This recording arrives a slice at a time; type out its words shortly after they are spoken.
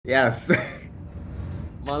Yes.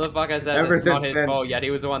 Motherfucker says Ever it's not since his then. fault, yet he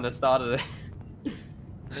was the one that started it.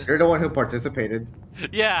 You're the one who participated.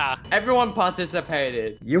 Yeah. Everyone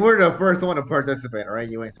participated. You were the first one to participate, alright?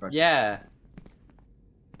 You ain't special. Yeah.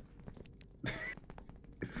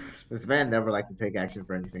 This man never likes to take action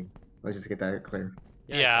for anything. Let's just get that clear.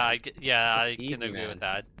 I It's can easy, agree man. with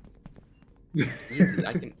that. It's easy.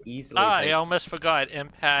 I can easily I take... almost forgot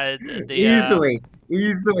Imp had the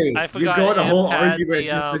Easily. I You forgot go on a whole Imp had argument the,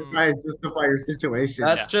 just to try and justify your situation.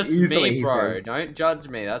 That's just Easily, me, he bro. says. Don't judge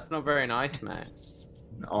me. That's not very nice, man.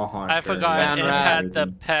 I forgot Imp had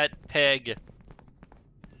the pet pig.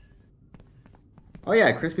 Oh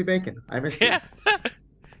yeah, crispy bacon. I missed it.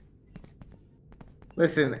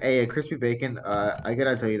 Listen, hey, crispy bacon. I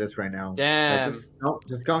gotta tell you this right now. Damn.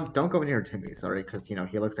 Don't go near Timmy. Sorry, because you know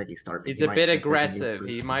he looks like he's starving. He's a bit aggressive.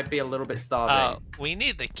 He might be a little bit starving. We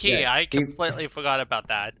need the key. Yeah, I completely forgot about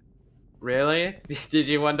that. Really? Did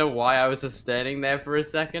you wonder why I was just standing there for a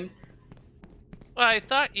second? Well, I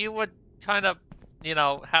thought you would kind of, you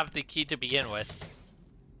know, have the key to begin with.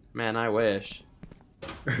 Man, I wish.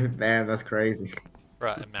 Damn, that's crazy.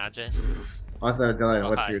 Bro, imagine. Also, Dylan,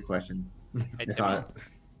 what's hi. your question? Hey, I saw it.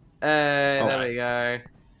 There we go.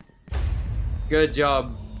 Good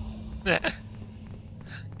job.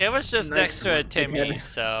 It was just Nice next to a one, Timmy, dickhead.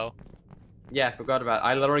 so... Yeah, I forgot about it.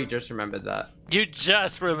 I literally just remembered that. You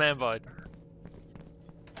just remembered.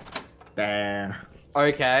 Damn.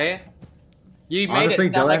 Okay. You made Honestly,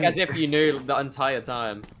 it sound like Dylan- as if you knew the entire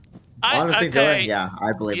time. Honestly, okay, Dylan, yeah,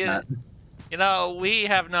 I believe you, that. You know, we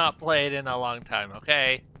have not played in a long time,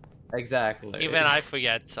 okay? Exactly. Even I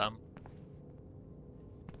forget some.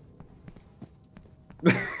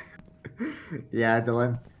 Yeah,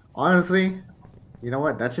 Dylan. Honestly, you know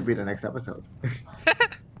what? That should be the next episode.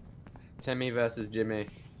 Timmy versus Jimmy.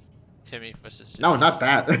 Timmy versus Jimmy. No, not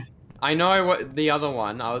that. I know what the other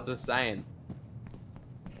one. I was just saying.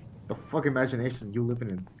 The fuck imagination you living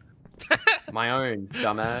in. My own,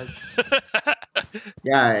 dumbass.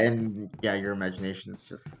 Yeah, and yeah, your imagination is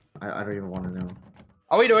just. I don't even want to know.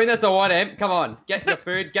 Are we doing this or what, Imp? Come on. Get your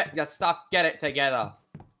food, get your stuff, get it together.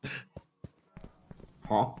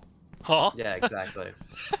 Huh? Huh? Yeah, exactly.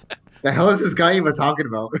 The hell is this guy even talking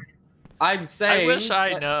about? I'm saying. I wish I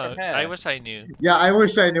let's know. prepare. I wish I knew. Yeah, I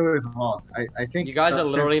wish I knew it as well. I think You guys are since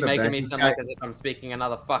literally the making bet, me this sound guy- like as if I'm speaking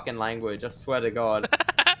another fucking language. I swear to God.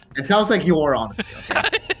 It sounds like you are, honestly. Okay?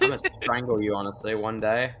 I'm gonna strangle you, honestly, one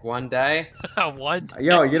day. One day. What?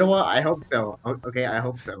 Yo, you know what? I hope so. Okay, I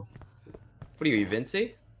hope so. What are you,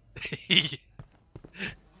 Vinci?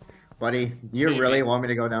 Buddy, do you really want me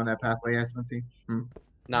to go down that pathway, Espency?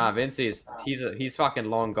 Nah, Vinci is he's fucking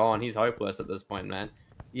long gone. He's hopeless at this point, man.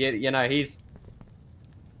 You know he's.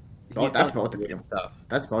 Oh, he's that's done both of you. stuff.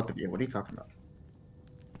 That's both of you. What are you talking about?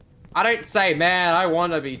 I don't say, man. I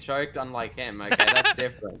want to be choked, unlike him. Okay, that's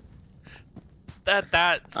different. That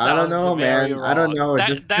sounds I don't know, very man. I don't wrong. know. That,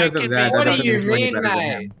 Just that because can of be that, What that do doesn't you make you any mean, better than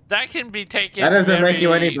mate? him. That can be taken. That doesn't make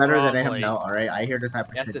you any very better than him, wrongly. no. All right, I hear the type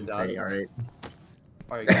of Yes, shit it you does. say.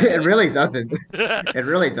 All right. Okay. It really doesn't. It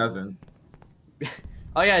really doesn't.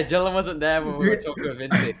 Oh yeah, Dylan wasn't there when we were talking with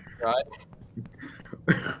Vinci, right?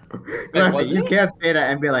 Listen, was you he? can't say that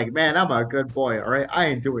and be like, man, I'm a good boy, all right? I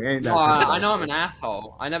ain't doing any of that. Oh, type of I know I'm shit." an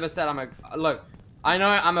asshole. I never said I'm a look. I know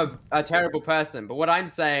I'm a terrible person, but what I'm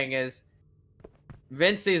saying is,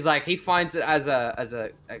 Vinci's like he finds it as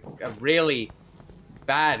a really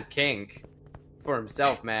bad kink for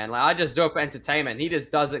himself, man. Like I just do it for entertainment. He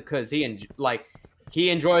just does it because he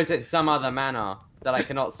enjoys it in some other manner that I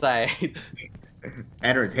cannot say.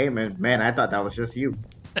 Entertainment, man, I thought that was just you.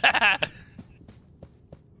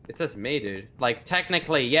 It's just me, dude. Like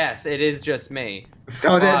technically, yes, it is just me.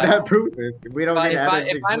 So that proves it. We don't But need to add if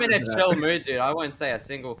anything I'm in more a to that. chill mood, dude, I won't say a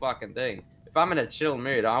single fucking thing. If I'm in a chill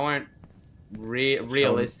mood, I won't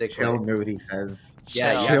realistically. Chill mood, he says.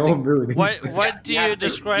 Yeah, you Chill have to- mood. What do You you have to-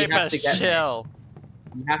 describe you have as to get me. chill?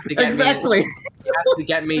 You have to get Exactly. me. You have to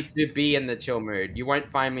get me to be in the chill mood. You won't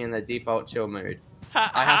find me in the default chill mood.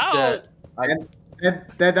 I have to.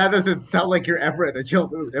 That doesn't sound like you're ever in a chill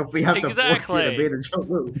mood. If we have to force you Exactly. to be in a chill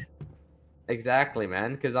mood, Exactly,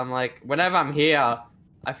 man. Because I'm like, whenever I'm here,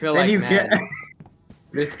 I feel then like, you man, can't.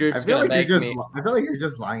 this I group's feel gonna like you're make just. me. I feel like you're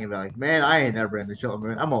just lying and be like, man, I ain't never in the chill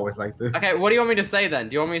mood. I'm always like this. Okay, what do you want me to say then?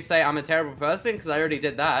 Do you want me to say I'm a terrible person? Because I already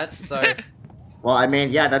did that. So Well, I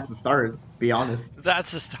mean, yeah, that's the start. Be honest.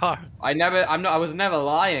 That's a star. I was never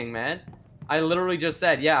lying, man. I literally just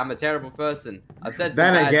said, yeah, I'm a terrible person. I've said some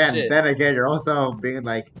Then bad again, shit. you're also being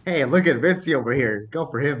like, hey, look at Vinci over here. Go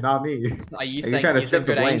for him, not me. Are you Are you saying trying to he's a shift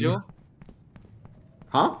the good blame? angel?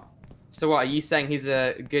 Huh? So what, are you saying he's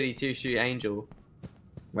a goody two-shoe angel?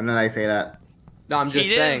 When did I say that? No, I'm just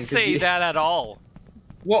he saying. didn't say that at all.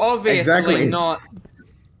 Well, obviously Exactly. not.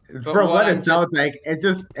 For what I'm it sounds like, it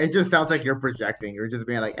just sounds like you're projecting. You're just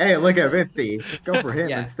being like, "Hey, look at Vinci. Go for him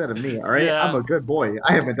Yeah. instead of me. All right, Yeah. I'm a good boy.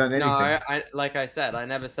 I haven't done No, anything." I like I said, I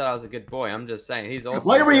never said I was a good boy. I'm just saying he's also.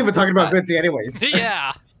 Why are we even just talking as about bad. Vinci, anyways?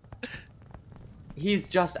 Yeah. He's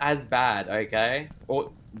just as bad, okay?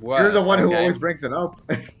 Or worse. You're the one who okay? always brings it up.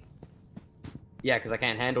 Yeah, because I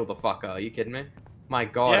can't handle the fucker. Are you kidding me? My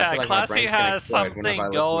God, I Yeah, feel like my Classy brain's gonna has explode whenever I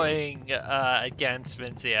something listen to him. going against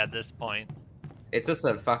Vinci at this point. It's just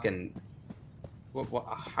a fucking.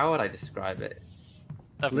 How would I describe it?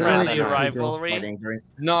 A Literally friendly just two girls rivalry. fighting during.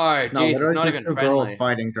 No, No, Jesus, literally not just even two friendly. girls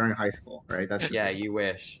fighting during high school, right? That's just Yeah, it. you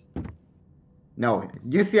wish. No,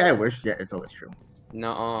 you see, I wish. Yeah, it's always true.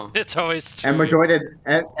 No. It's always true. And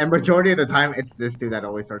majority of the time, it's this dude that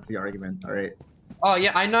always starts the argument. All right. Oh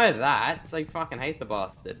yeah, I know that. So I fucking hate the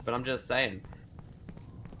bastard, but I'm just saying.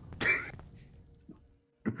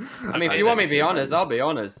 I mean, if you want me to be honest, I'll be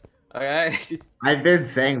honest. Okay. I've been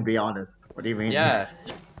saying be honest. What do you mean? Yeah.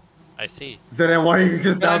 I see. So then why are you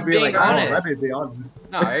just But now I'm being being like, oh, honest. let me be honest?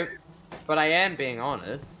 No, but I am being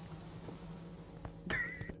honest.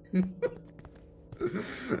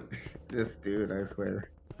 This dude, I swear.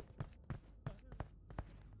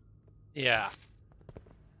 Yeah.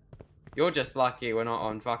 You're just lucky we're not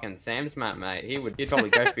on fucking Sam's map, mate. He'd probably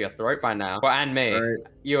go for your throat by now. Well, and me. Alright.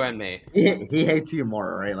 You and me. He hates you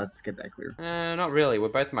more, alright? Let's get that clear. Not really. We're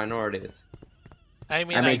both minorities. I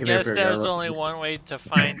mean, I I, mean, to be guess fair, there's you're- only one way to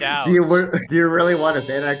find out. Do you really want to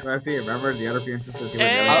say that, Classy? Remember the other princesses?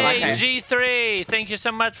 Hey, okay. G3! Thank you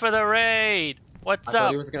so much for the raid! What's I thought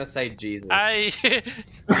up? he was gonna say Jesus. How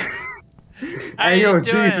Hey, yo, you doing?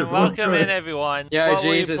 Jesus, what's Welcome good? in, everyone. Yo, What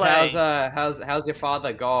were you Jesus, playing? how's your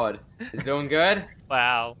father God? He's doing good?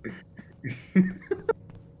 Wow.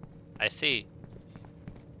 I see.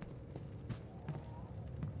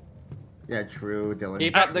 Yeah, true, Dylan.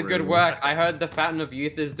 Keep up the good True. work. I heard the Fountain of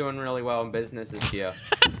Youth is doing really well in business this year.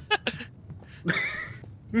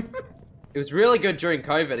 It was really good during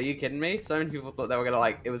COVID. Are you kidding me? So many people thought they were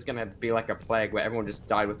gonna it was gonna be like a plague where everyone just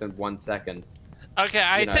died within 1 second. Okay,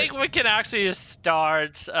 I You know. think we can actually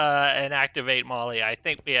start and activate Molly. I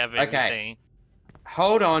think we have Okay. everything.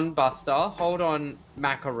 Hold on, Buster. Hold on,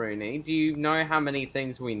 Macaroni. Do you know how many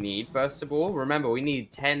things we need, first of all? Remember, we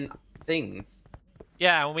need 10 things.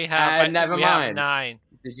 Yeah, and we have, never we have mind. 9.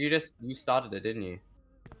 You started it, didn't you?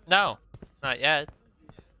 No, not yet.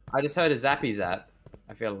 I just heard a zappy zap,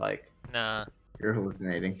 I feel like. Nah. You're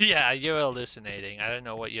hallucinating. Yeah, you're hallucinating. I don't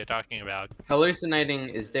know what you're talking about. Hallucinating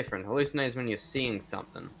is different. Hallucinating is when you're seeing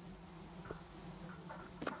something.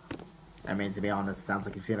 I mean, to be honest, sounds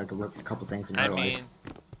like you've seen a couple things in your I life. mean,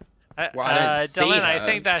 Well, I don't see Dylan, I her.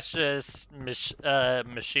 think that's just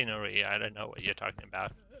machinery. I don't know what you're talking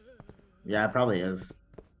about. Yeah, it probably is.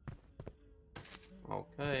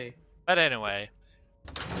 Okay. But anyway,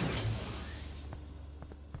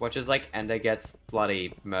 Which is like Ender gets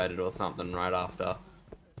bloody murdered or something right after.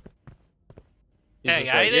 He's hey,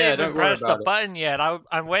 just I like, didn't "Yeah, even don't worry press the about it." button yet.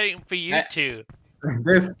 I'm waiting for you Eh. to.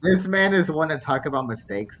 This man is one to talk about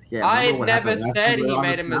mistakes. Yeah, I remember what never happened last said time we he were on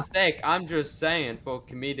made this a map? mistake. I'm just saying for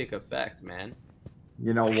comedic effect, man.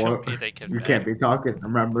 You know For what? comedic You effect. can't be talking.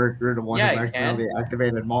 Remember, you're the one Yeah, who I accidentally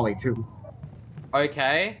activated Molly too.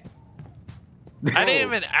 Okay. I didn't Cool.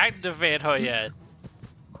 even activate her yet.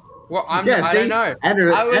 Well, I Yeah, don't see? know.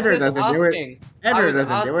 Ender, I was Ender just doesn't do it. asking. I Ender was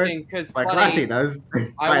doesn't do it. asking because But Classy bloody. does.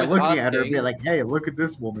 I By was looking at her, be asking- like, "Hey, look at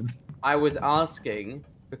this woman." I was asking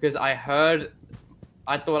because I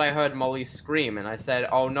thought I heard Molly scream, and I said,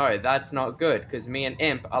 "Oh no, that's not good," because me and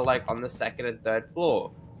Imp are like on the 2nd and 3rd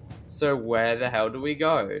floor. So where the hell do we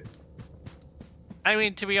go? I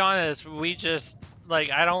mean, to be honest, we just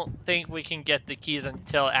I don't think we can get the keys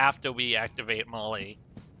until after we activate Molly.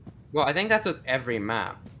 Well, I think that's with every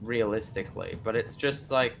map, realistically, but it's just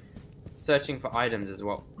like searching for items is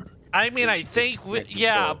what. I mean, I Just think making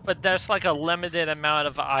yeah, sure. but there's like a limited amount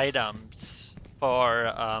of items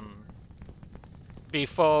for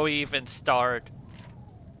before we even start.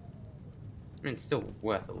 I mean, it's still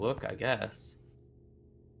worth a look, I guess.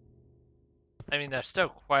 I mean, there's still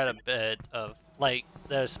quite a bit of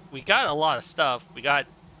we got a lot of stuff. We got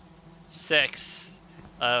 6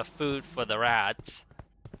 food for the rats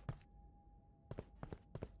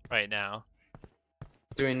right now.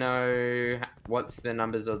 Do we know what's the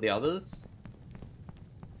numbers of the others?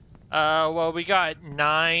 Well, we got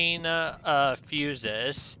 9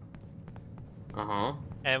 fuses, Uh-huh.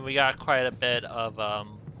 and we got quite a bit of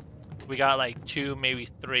we got like 2, maybe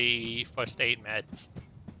 3 first aid meds.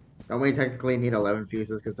 Don't we technically need 11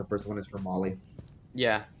 fuses because the first one is for Molly?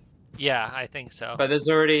 Yeah. Yeah, I think so. But there's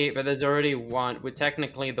already one. With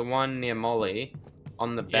technically the one near Molly,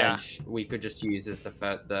 on the Yeah. bench, we could just use as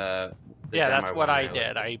the Yeah, that's demo what one, I really.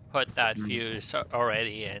 did. I put that Mm. fuse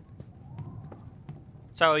already in.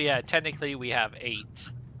 So yeah, technically we have 8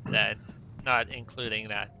 then, not including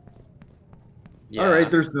that. Yeah. All right,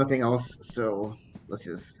 there's nothing else, so let's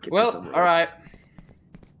just skip this Well, over. all right.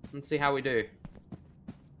 Let's see how we do.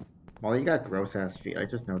 Well, you got gross ass feet. I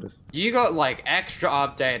just noticed. You got like extra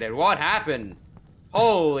updated. What happened?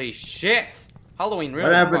 Holy shit! Halloween really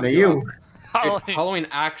What happened to fucked you? up. Dude, Halloween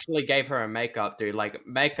actually gave her a makeup, dude. Like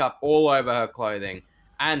makeup all over her clothing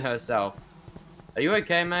and herself. Are you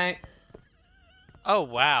okay, mate? Oh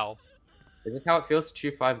wow. Is this how it feels to chew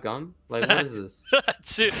 5 gum? Like, what is this?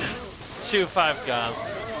 Chew 5 gum.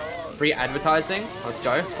 Free advertising? Let's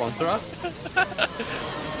go. Sponsor us.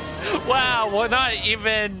 Wow, we're not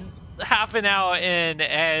even half an hour in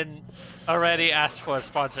and already asked for a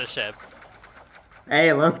sponsorship.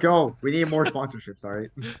 Hey, let's go. We need more sponsorships, all right?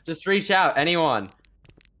 Just reach out, anyone.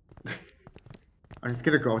 I'm just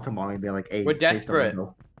gonna go to Molly and be like, hey, We're please don't desperate.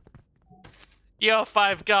 go. Yo,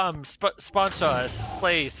 5 gum, sponsor us,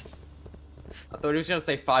 please. I thought he was gonna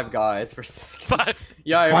say 5 guys for a second. 5.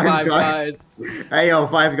 Yo, Five 5 guys. guys. Hey, yo,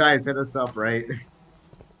 5 guys, hit us up, right?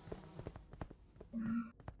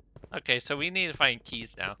 Okay, so we need to find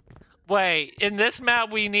keys now. Wait, in this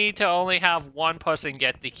map we need to only have one person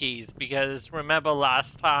get the keys because remember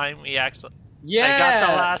last time we actually Yeah. I got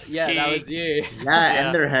the last yeah, key. that was you. Yeah,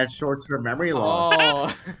 Ender had short-term memory loss.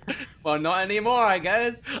 Oh. Well, not anymore, I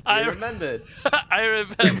guess. I You remembered. I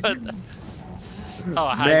remember that. Oh,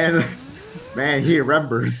 hi. Man, he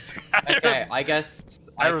remembers. Okay, I guess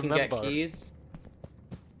I I can get remember. keys.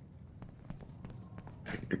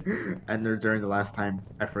 Ender during the last time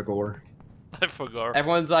I forgot. I forgot.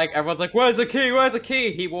 Everyone's like, where's the key? Where's the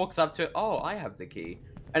key? He walks up to it. Oh, I have the key.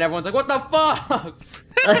 And everyone's like, what the fuck?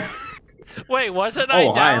 Wait, wasn't I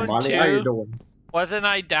Oh, hi, down Molly. How you too? doing? Wasn't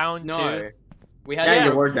I down No. too? We had Yeah, to-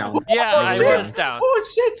 you were down. Yeah, Oh, I shit! was down. Oh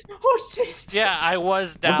shit! Oh shit! Yeah, I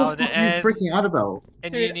was What down, the fuck and are you freaking out about?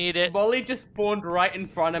 and you Dude, need it. Molly just spawned right in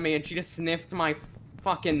front of me and she just sniffed my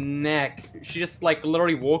fucking neck. She just like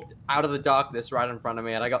literally walked out of the darkness right in front of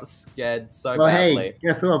me and I got scared so Well, badly. hey,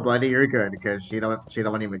 guess what, buddy? You're good because she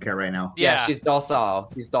don't even care right now. Yeah, Yeah. she's docile.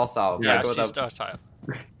 She's docile. Yeah, Poke her she's with docile.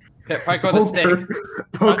 poke her with a stick.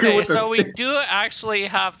 Poker Okay, with a so we stick. do actually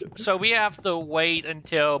have. So we have to wait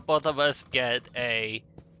until both of us get a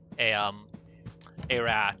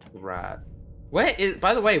rat. Right. Where is?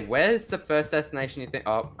 By the way, where's the first destination you think?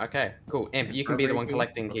 Oh, okay, cool. Imp, you can be the one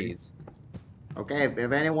collecting keys. Okay,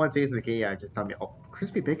 if anyone sees the key, just tell me. Oh,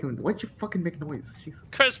 crispy bacon! Why'd you fucking make noise? Jesus.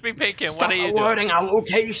 Crispy bacon, Stop what are you alerting doing? our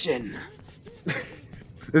location.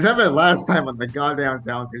 This happened last time on the goddamn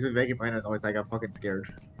town. Crispy bacon made a noise. I got fucking scared.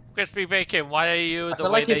 Crispy bacon, why are you I the feel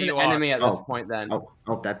way like that he's an you are? enemy at this Oh. point. Then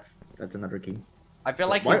Oh, that's another key. I feel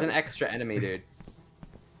like What? he's an extra enemy, dude.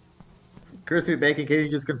 Crispy bacon, can you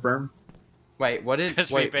just confirm? Wait, what is?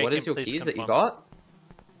 Crispy Wait, what bacon, is your please keys that you confirm. got?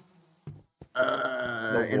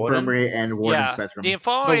 The warden? Infirmary and warden's Yeah, bedroom. the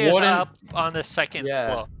infirmary The is warden- up on the second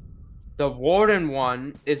Yeah. floor. The warden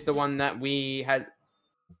one is the one that we had,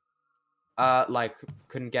 like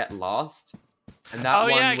couldn't get lost, and that Oh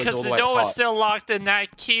one yeah, was because all the the way door top. was still locked and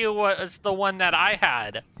that key was the one that I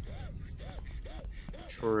had.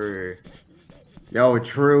 True. Yo,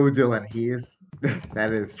 true, Dylan.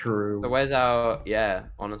 That is true. So where's our? Yeah,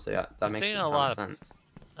 honestly, that I'm makes seeing a a ton lot of of- sense.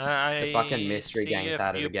 I fucking mystery see gang's a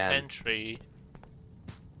at it few again. Entry.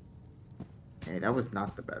 Hey, that was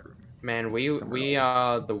not the bedroom. Man, we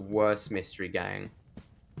are the worst mystery gang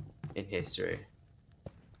in history.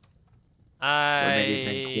 What made you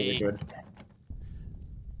think we were I good?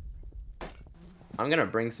 I'm gonna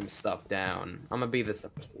bring some stuff down. I'm gonna be the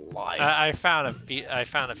supply. I found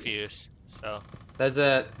a fuse. So There's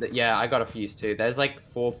yeah, I got a fuse too. There's like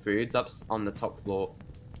 4 foods up on the top floor.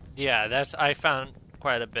 yeah, I found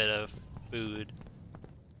quite a bit of food,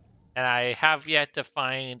 and I have yet to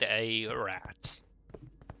find a rat.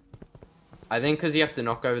 I think because you have to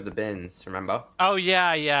knock over the bins. Remember? Oh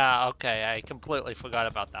yeah, okay. I completely forgot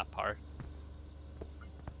about that part.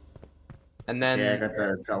 And then Yeah, I got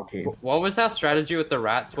the cell key. what was our strategy with the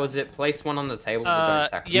rats? Was it place one on the table but don't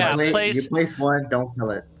sacrifice? yeah, You place one, don't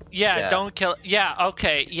kill it. Yeah, Yeah. don't kill. Yeah,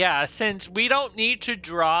 okay. Yeah, since we don't need to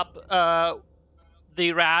drop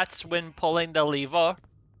the rats when pulling the lever,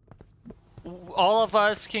 all of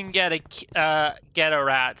us can get a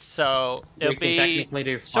rat. So we it'll can be technically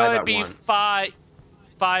do 5 so it'd at be once.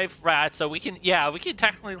 five rats. So we can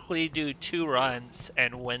technically do 2 runs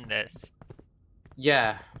and win this.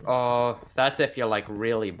 Yeah. Oh, that's if you're like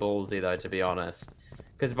really ballsy though, to be honest.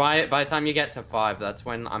 Because by the time you get to 5, that's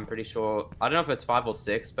when I'm pretty sure... I don't know if it's 5 or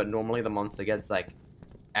 6, but normally the monster gets, like,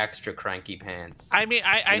 extra cranky pants. I mean,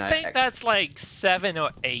 I think that's like 7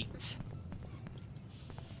 or 8.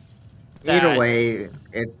 Either way,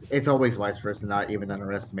 it's always wise for us to not even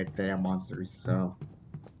underestimate the monsters, so...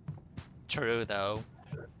 True, though.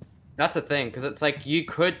 That's the thing, because it's like, you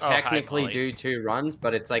could technically do 2 runs,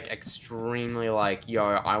 but it's like extremely like, yo,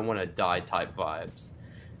 I want to die type vibes.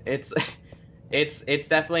 It's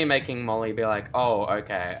definitely making Molly be like, oh,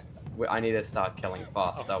 okay, I need to start killing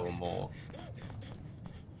faster or more.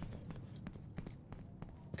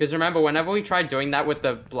 Because remember, whenever we tried doing that with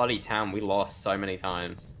the bloody town, we lost so many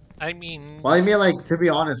times. I mean... Well, I mean, like, to be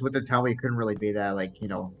honest, with the town, we couldn't really be that, like, you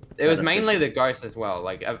know... It was mainly the ghost as well,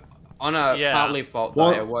 like, on a partly fault,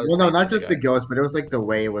 well, it was... Well, no, not just the ghost, but it was, like, the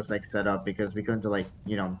way it was, like, set up, because we couldn't, like,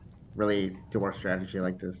 you know, really do our strategy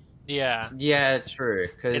like this. Yeah. Yeah, true,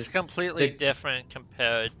 because... It's completely different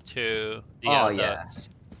compared to the others. Yeah.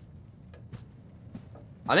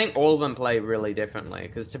 I think all of them play really differently,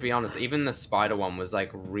 because to be honest, even the spider one was,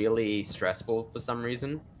 like, really stressful for some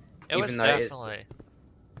reason. It was definitely...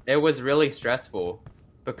 It was really stressful,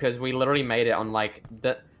 because we literally made it on, like,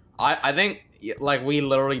 I think, like, we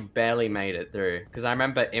literally barely made it through, because I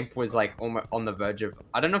remember Imp was, like, almost on the verge of,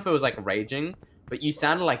 I don't know if it was, like, raging, but you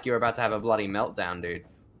sounded like you were about to have a bloody meltdown, dude.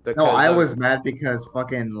 No, I was mad because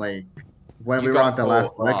fucking, like, when we were on the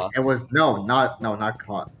last book, it was, not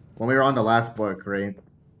caught. When we were on the last book, right,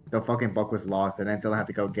 the fucking book was lost, and until I had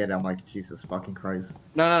to go get it, I'm like, Jesus fucking Christ.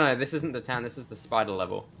 No, this isn't the town, this is the spider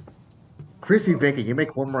level. Crispy bacon, you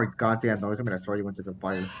make one more goddamn noise, I'm gonna throw you into the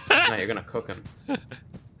fire. No, you're gonna cook him.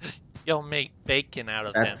 You'll make bacon out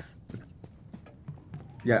of him.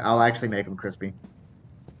 Yeah, I'll actually make him crispy.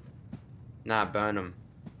 Nah, burn him.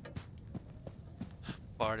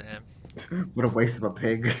 Fart him. What a waste of a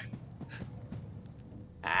pig.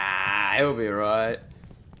 Ah, it'll be right.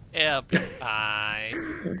 It'll be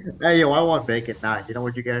fine. Hey, yo, I want bacon. Nah, you know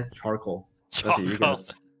what you get? Charcoal. Charcoal.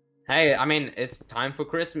 Hey, I mean, it's time for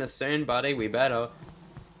Christmas soon, buddy. We better.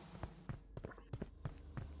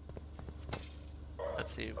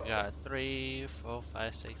 Let's see, we got 3, 4,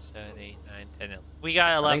 5, 6, 7, 8, 9, 10, 11. We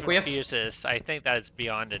got 11 fuses. I think that's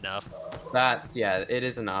beyond enough. Yeah, it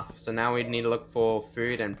is enough. So now we need to look for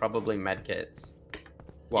food and probably medkits.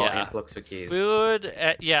 While Imp looks for keys. Food,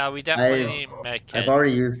 yeah, we definitely need medkits. I've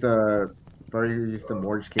already used the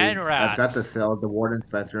mortgage key. And rats. I've got the cell, the warden's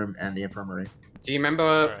bedroom, and the infirmary. Do you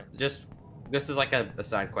remember, this is like a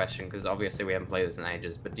side question, because obviously we haven't played this in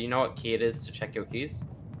ages, but do you know what key it is to check your keys?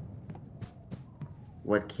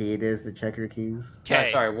 What key it is to check your keys? K. No,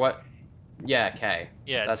 sorry, what? Yeah, K.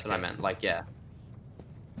 Yeah, that's what I meant, like, yeah.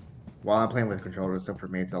 Well, I'm playing with controllers, so for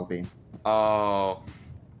me it's LB. Oh.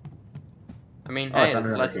 I mean, hey, it's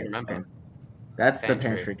less to remember. That's the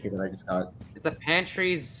pantry key that I just got. The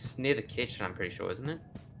pantry's near the kitchen, I'm pretty sure, isn't it?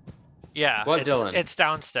 Yeah, what, Dylan? It's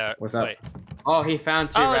downstairs. What's up? Wait. Oh, he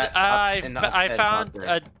found 2 rats I found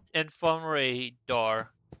an infirmary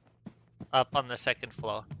door up on the 2nd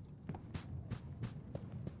floor.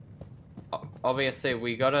 Obviously,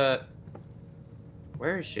 we gotta...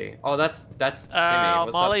 Where is she? Oh, that's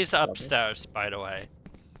Timmy. Molly's upstairs, by the way.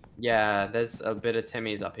 Yeah, there's a bit of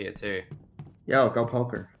Timmy's up here, too. Yo, go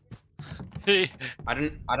poker. What do you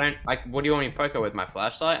want me to poke her with, my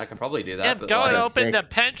flashlight? I could probably do that. Yeah, but go and open the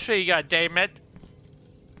pantry, goddammit.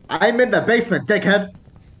 I'm in the basement, dickhead.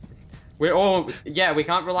 We're all... Yeah, we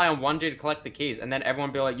can't rely on one dude to collect the keys, and then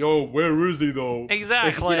everyone be like, yo, where is he, though?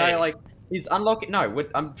 Exactly. You know, like, he's unlocking... No,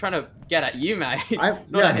 I'm trying to get at you, mate.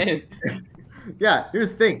 Not at him. Yeah, here's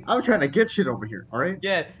the thing. I'm trying to get shit over here, alright?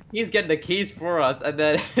 Yeah, he's getting the keys for us, and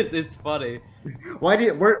then it's funny. Why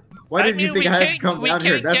did you think I had to come down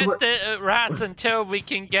here? We can't get the rats until we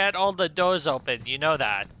can get all the doors open. You know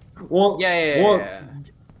that. Well, yeah.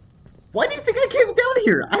 Why do you think I came down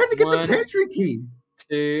here? I had to get the pantry key.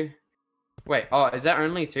 2. Wait, oh, is that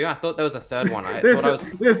only 2? I thought there was a 3rd one.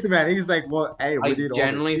 Listen, man, he's like, well, hey, we need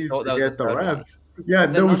all the keys to get the rats. Yeah,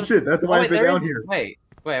 no shit. That's why I've been down here. Wait.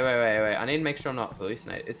 I need to make sure I'm not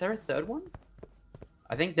hallucinating. Is there a 3rd one?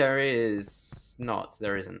 I think there is not.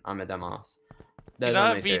 There isn't. I'm a dumbass.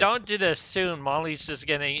 If you don't do this soon, Molly's just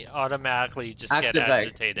gonna automatically get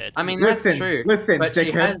agitated. I mean, that's true. Listen,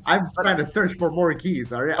 dickhead, I'm trying to search for more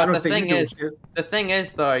keys, alright? I don't think the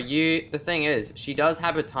thing is, she does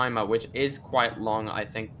have a timer, which is quite long, I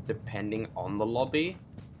think, depending on the lobby.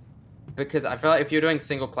 Because I feel like if you're doing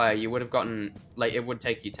single player, you would have gotten, like, it would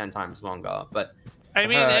take you 10 times longer, but... I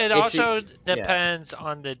mean, it also depends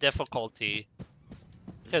on the difficulty.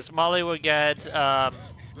 Because Molly will get,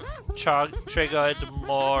 triggered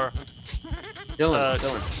more... Dylan.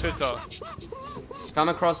 quicker. Come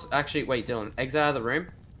across. Actually, wait, Dylan. Exit out of the room.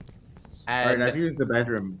 And Alright, I've used the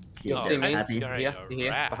bedroom key. you'll see me. Happy?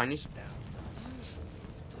 Here, behind you.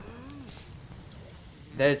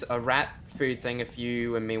 There's a rat food thing if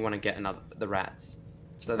you and me want to get the rats.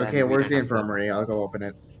 So Okay, where's the infirmary? I'll go open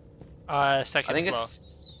it. Second I think floor.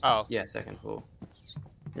 it's. Oh. Yeah, second floor.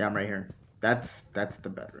 Yeah, I'm right here. That's the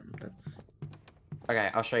bedroom. That's. Okay,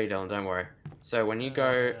 I'll show you, Dylan. Don't worry. So when you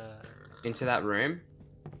go into that room,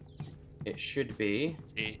 it should be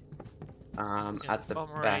at the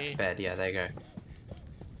back bed. Yeah, there you go.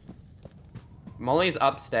 Molly's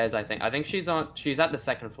upstairs, I think. I think she's at the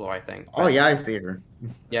second floor, I think. Oh yeah, I see her.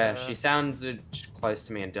 Yeah, she sounded close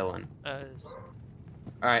to me and Dylan.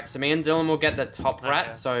 Alright, so me and Dylan will get the top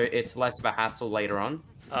rat, so it's less of a hassle later on.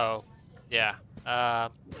 Oh, yeah.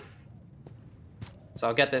 So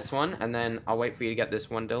I'll get this one, and then I'll wait for you to get this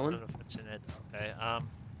one, Dylan. I don't know if it's in it. Okay.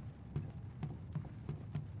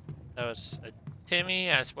 That was Timmy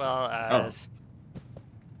as well as.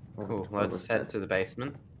 Cool. Let's head to the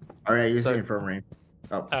basement. Alright, use the infirmary.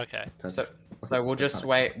 Oh. Okay. So we'll just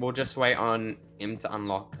wait. We'll just wait on him to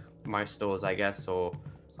unlock most doors, I guess, or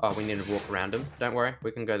we need to walk around him. Don't worry,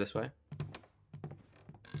 we can go this way.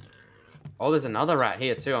 Oh, there's another rat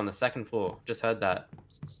here too on the second floor. Just heard that.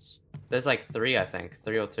 There's like 3, I think.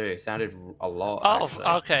 3 or 2. Sounded a lot. Oh, actually.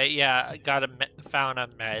 okay. Yeah, found a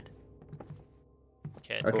med.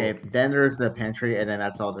 Okay. Okay, then there's the pantry, and then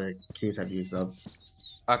that's all the keys I've used up.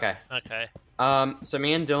 Okay. Okay. So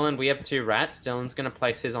me and Dylan, we have 2 rats. Dylan's gonna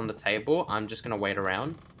place his on the table. I'm just gonna wait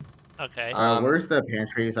around. Okay. Where's the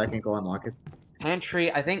pantry so I can go unlock it?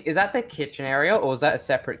 Pantry, I think, is that the kitchen area or is that a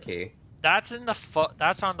separate key? That's in the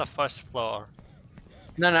that's on the first floor.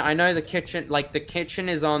 No, I know the kitchen. Like the kitchen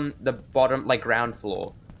is on the bottom, like ground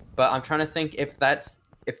floor. But I'm trying to think if that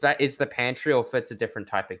is the pantry or if it's a different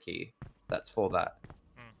type of key. That's for that.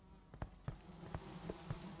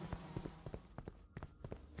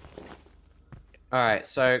 All right.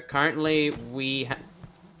 So currently we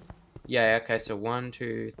yeah. Okay. So 1,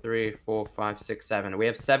 2, 3, 4, 5, 6, 7. We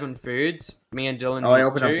have 7 foods. Me and Dylan. Oh, I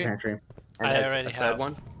opened up the pantry. And I already have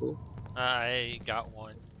one. Cool. I got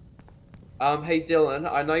one. Hey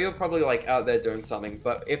Dylan, I know you're probably like out there doing something,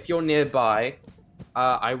 but if you're nearby,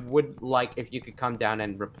 I would like if you could come down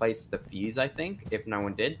and replace the fuse. I think if no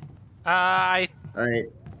one did. Alright.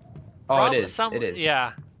 Oh, it is. It is.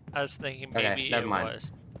 Yeah, I was thinking maybe never mind.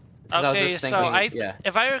 was. Okay,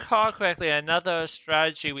 if I recall correctly, another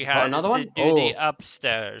strategy we had is to do the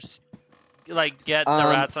upstairs, like get the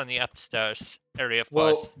rats on the upstairs area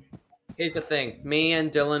first. Here's the thing. Me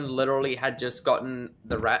and Dylan literally had just gotten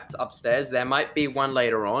the rats upstairs. There might be one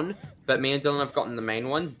later on, but me and Dylan have gotten the main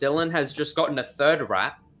ones. Dylan has just gotten a 3rd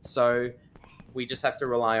rat, so we just have to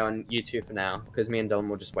rely on you 2 for now, because me and Dylan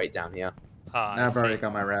will just wait down here. I've already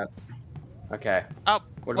got my rat. Okay. Oh,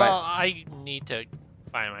 I need to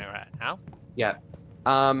find my rat now. Yeah.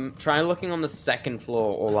 Try looking on the second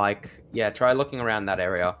floor, or like, yeah, try looking around that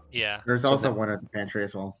area. Yeah. There's also one at the pantry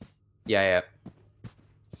as well. Yeah.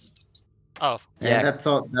 Oh. Yeah, that's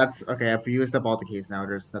all. That's okay. I've used up all the keys now.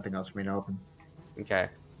 There's nothing else for me to open. Okay.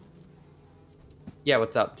 Yeah,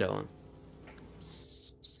 what's up, Dylan?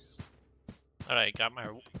 Alright, got my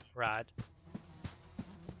rod.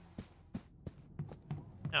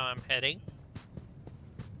 Now I'm heading.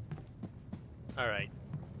 Alright.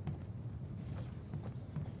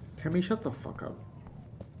 Timmy, shut the fuck up.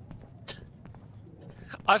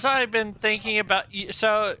 Also, I've been thinking about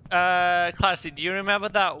so Classy, do you remember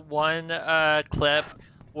that one clip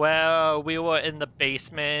where we were in the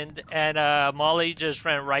basement and Molly just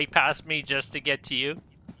ran right past me just to get to you?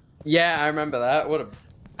 Yeah, I remember that. What a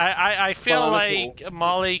I feel like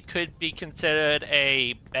Molly could be considered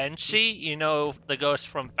a Banshee, you know, the ghost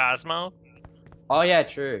from Phasmo. Oh yeah,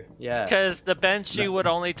 true. Yeah. Because the Banshee would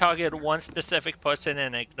only target one specific person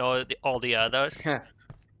and ignore all the others.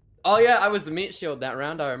 Oh yeah, I was the meat shield that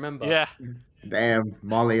round, I remember. Yeah. Damn,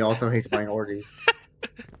 Molly also hates minorities.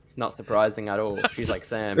 Not surprising at all. She's like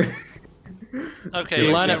Sam. Okay, she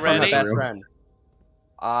learned it from her ready? best friend.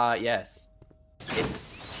 Yes.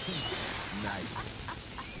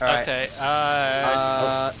 Nice. Alright. Okay,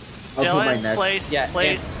 Dylan, place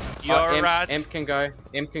your rats. Imp can go.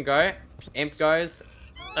 Imp can go. Imp goes.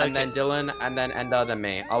 And then Dylan, and then Ender, then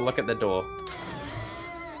me. I'll look at the door.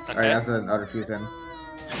 Okay. Alright, that's another fuse in.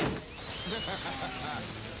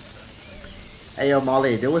 Hey yo,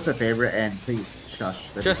 Molly, do us a favor and please shush.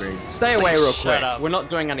 That'd Just be great. stay away real shut quick. up. We're not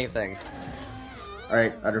doing anything.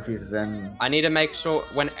 Alright, other fuses in. I need to make sure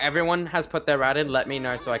when everyone has put their rat in, let me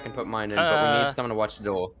know so I can put mine in. But we need someone to watch the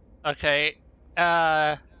door. Okay.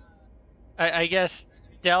 I guess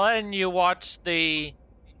Dylan, you watch the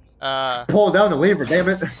Pull down the lever, damn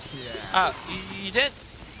it. You did?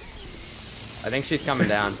 I think she's coming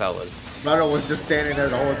down, fellas. Rado was just standing there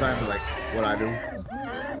the whole time, like, what I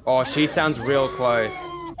do. Oh, she sounds real close.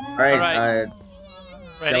 Alright,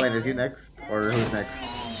 ready? Dylan, is you next? Or who's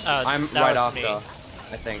next? I'm right after. Me.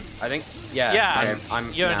 I think, yeah. Yeah,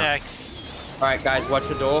 I'm you're now. next. Alright, guys, watch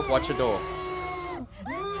the door. Watch the door.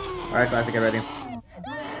 Alright, classic, get ready.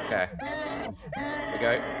 Okay. Here we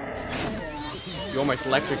go. You almost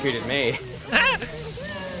electrocuted me.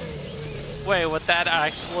 Wait, would that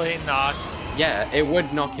actually knock? Yeah, it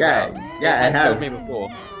would knock you out. Yeah, it has. killed me before.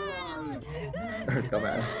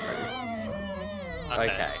 Dumbass.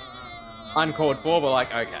 Okay. Uncalled for, but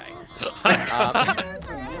like, okay.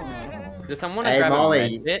 Does someone grab Molly. a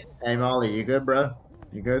med kit? Hey, Molly, you good, bro?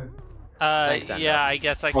 You good? Thanks, yeah, I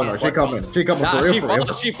guess I can. Oh no, she coming. She coming Nah, for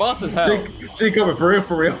real. She fast as hell. She coming for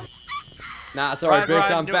real. Nah, sorry, bitch.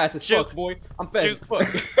 Run, I'm fast as juke. fuck, boy. I'm fast as fuck.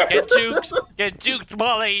 Get juked! Get juked,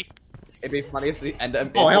 Molly! It'd be funny if the end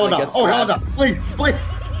of Oh hell no! Oh hell no! Please!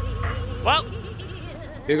 Well,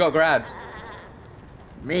 Who got grabbed?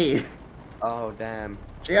 Me. Oh damn.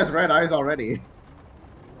 She has red eyes already.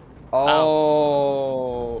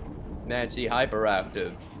 Oh, man, she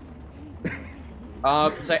hyperactive.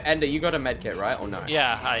 So Ender, you got a med kit, right, or no?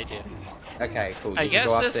 yeah, I do. Okay, cool. I You can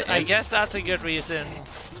go guess after I him. guess that's a good reason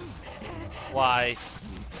why.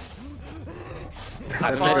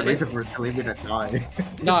 That's not the reason for telling me to die.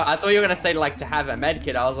 No, I thought you were gonna say like to have a med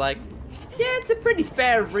kit. I was like, yeah, it's a pretty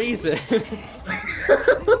fair reason.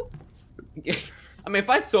 I mean, if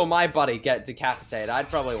I saw my buddy get decapitated, I'd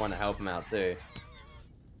probably want to help him out too.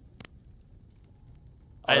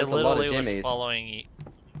 Oh, I there's a lot of literally was Jimmys. following you.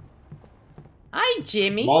 Hi,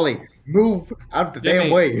 Jimmy. Molly, move out of the Jimmy.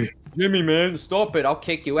 damn way. Jimmy, man, stop it. I'll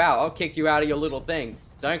kick you out. I'll kick you out of your little thing.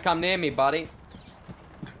 Don't come near me, buddy.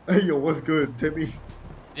 Hey, yo, what's good, Timmy?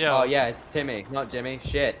 Yeah. Oh, yeah, it's Timmy, not Jimmy.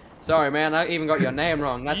 Shit. Sorry, man. I even got your name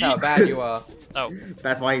wrong. That's how bad you are. Oh,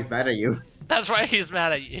 That's why he's mad at you. that's why he's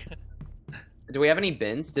mad at you. Do we have any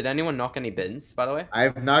bins? Did anyone knock any bins, by the way?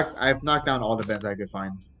 I've knocked down all the bins I could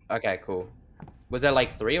find. Okay, cool. Was there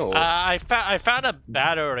like 3 or? I found a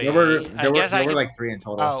battery. There were could... like 3 in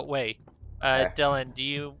total. Oh wait, Okay. Dylan, do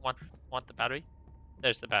you want the battery?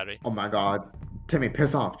 There's the battery. Oh my god. Timmy,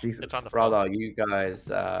 piss off, Jesus. It's on the floor. Brother, you guys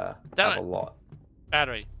have a lot.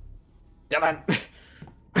 Battery. Dylan!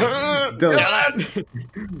 Dylan.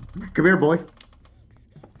 Come here, boy.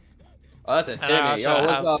 Oh, that's a And I Timmy. also Yo,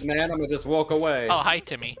 what's have- up, man? I'm gonna just walk away. Oh, hi,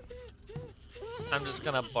 Timmy. I'm just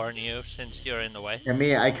gonna burn you since you're in the way.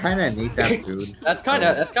 Timmy, I kind of need that food. That's kind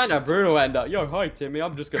of brutal, and yo, hi, Timmy.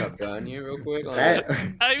 I'm just gonna burn you real quick. Like, That-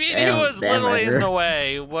 I mean, Damn, he was damn literally Ender. in the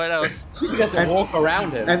way. What else? you guys can walk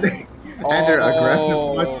around him. and they're aggressive.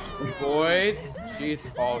 Oh, boys. She's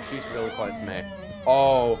really close to me.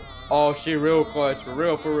 Oh, she real close. For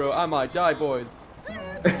real. I might die, boys.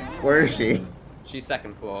 Where is she? She's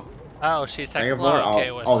 2nd floor. Oh, she's second floor. Okay,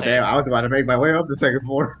 was Oh safe. damn! I was about to make my way up the 2nd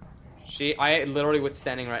floor. I literally was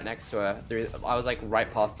standing right next to her. I was like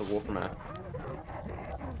right past the wall from her.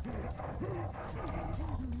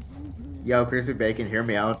 Yo, crispy bacon, hear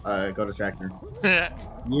me out. Go to Tractor.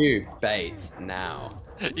 You bait now.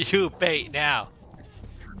 You bait now.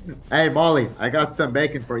 Hey Molly, I got some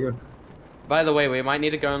bacon for you. By the way, we might need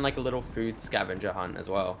to go on like a little food scavenger hunt as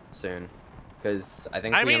well soon, because I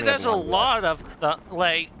think. I we mean, only have there's a one lot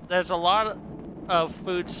of there's a lot of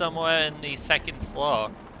food somewhere in the 2nd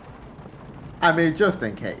floor. I mean, just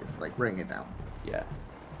in case, like bring it down. Yeah.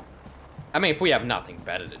 I mean, if we have nothing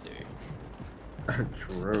better to do.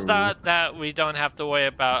 True. It's not that we don't have to worry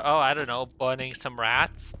about, oh, I don't know, burning some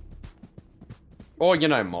rats. Or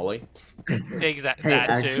Molly. Exactly. Hey,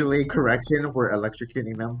 That too. actually, correction, we're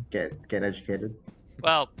electrocuting them. Get educated.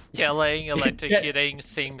 Well, killing, electrocuting,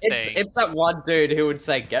 same thing. It's that one dude who would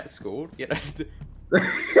say, "Get schooled,"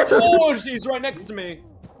 Oh, she's right next to me.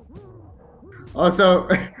 Also,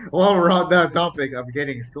 while we're on that topic of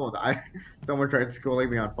getting schooled, someone tried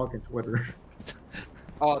schooling me on fucking Twitter.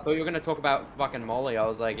 Oh, I thought you were gonna talk about fucking Molly. I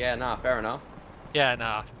was like, yeah, nah, fair enough. Yeah,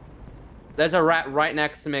 nah. There's a rat right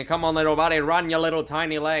next to me. Come on, little buddy, run your little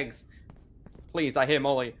tiny legs. Please, I hear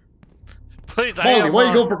Molly. Please, Molly, why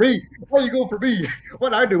you go for me? Why you go for me?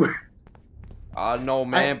 What'd I do? No,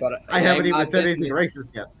 man, but I haven't even said anything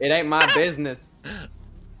racist yet. It ain't my business.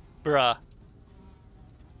 Bruh.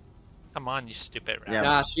 Come on, you stupid rat. Yeah.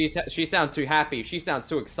 Nah, she sounds too happy. She sounds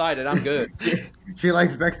too excited. I'm good. She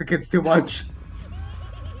likes Mexicans too much.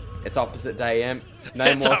 It's opposite day, Imp. No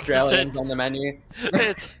It's more opposite. Australians on the menu.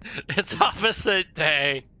 It's opposite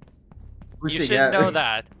day. Who's You she should get? know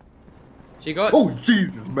that. She got. Oh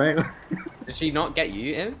Jesus, man! Did she not get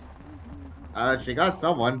you in? She got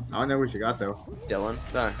someone. I don't know who she got though. Dylan?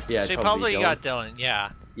 No. Yeah. She probably got Dylan.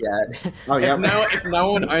 Yeah. Yeah. Oh yeah. If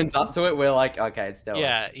no one owns up to it, we're like, okay, it's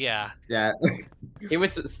Dylan. Yeah. He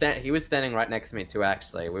was standing right next to me too.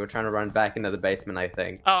 Actually, we were trying to run back into the basement. I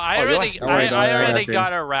think. Oh, I already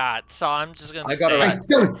got a rat, so I'm just gonna stay. I got a rat.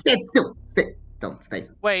 Dylan, stay still. Stay. Don't stay.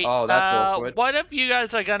 Wait. Oh, that's awkward. What if you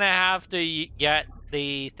guys are gonna have to get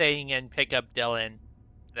the thing and pick up Dylan,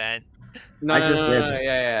 then? No,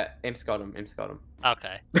 yeah. Imps got him.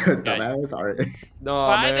 Okay. Dumbass, alright. No,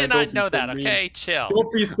 well, man, I did not know that. Okay, chill.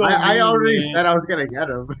 Don't be so I mean, already man. said I was gonna get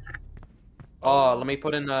him. Oh, let me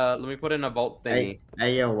put in a vault thingy.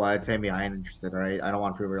 Hey, yo, Tammy, I ain't interested, alright? I don't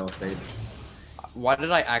want free real estate. Why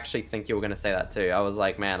did I actually think you were gonna say that too? I was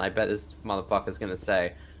like, man, I bet this motherfucker's gonna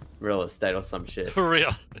say real estate or some shit. For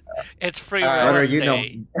real. It's free Alright. real Brother,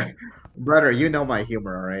 estate. Brother, you know my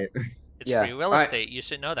humor, alright? It's Yeah. free real Alright. estate. You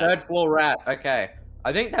should know that. Third floor rat. Okay.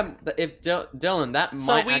 I think that if Dylan, that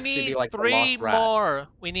So might we actually need be like the three lost rat. more.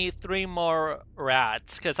 We need 3 more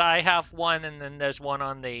rats, because I have one, and then there's one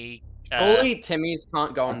on the. Only Timmy's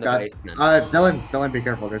can't go in the basement. Dylan, be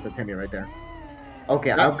careful. There's a Timmy right there. Okay,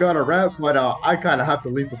 Yep. I've got a rat, but I kind of have to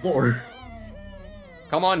leave the floor.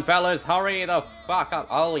 Come on, fellas, hurry the fuck up.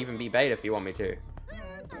 I'll even be bait if you want me to.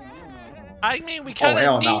 I mean, we kind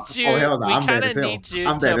hell of no. need you. Oh, hell no. We I'm dead kind as of hell. need you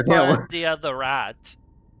I'm dead to as hell. put the other rat.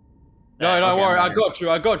 No, don't okay, worry. I'm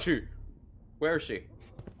I got you. Where is she?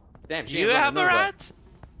 Damn, Do she you ain't have a running nowhere. rat?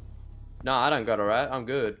 No, I don't got a rat. I'm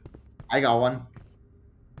good. I got one.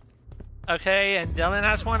 Okay, and Dylan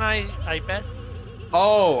has one. I bet.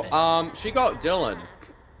 Oh, she got Dylan.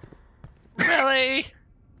 Really?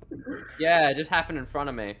 Yeah, it just happened in front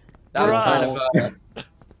of me. That was kind of.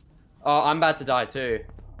 Oh, I'm about to die too.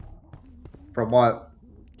 From what?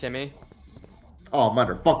 Timmy. Oh,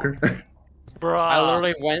 motherfucker. Bruh. I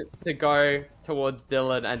literally went to go towards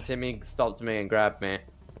Dylan and Timmy stopped me and grabbed me.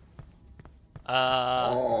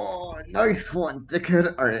 Oh, nice one,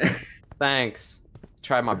 dickhead. Alright. Thanks.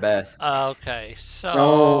 Tried my best. Okay,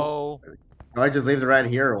 so. Do I just leave the rat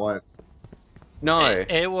here or what? No.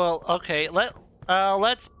 It will. Okay, let's.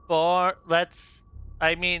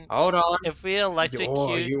 I mean, Hold on. if we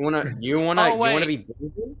electrocute. You wanna be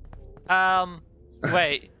busy?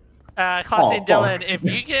 Wait. Classy and Oh, Dylan, if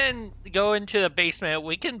you can go into the basement,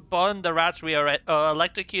 we can burn the rats we already,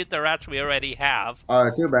 electrocute the rats we already have.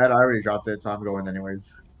 Too bad. I already dropped it, so I'm going anyways.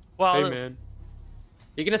 Well, Hey man.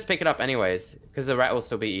 You can just pick it up anyways, because the rat will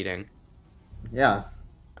still be eating. Yeah.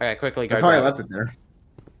 Okay, quickly go. That's why I grab left it there.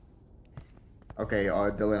 Okay,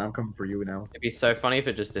 Dylan, I'm coming for you now. It'd be so funny if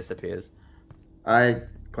it just disappears.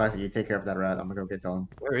 Classy, you take care of that rat. I'm gonna go get Dylan.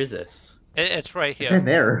 Where is it? it's right It's in here.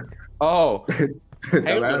 there. Oh, hey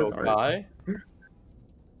Dumbass, little alright. guy.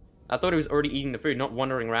 I thought he was already eating the food, not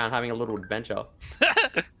wandering around having a little adventure.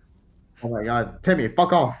 Oh my god. Timmy,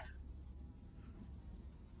 fuck off.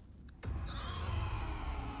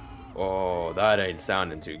 Oh, that ain't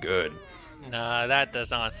sounding too good. No, that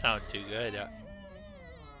does not sound too good.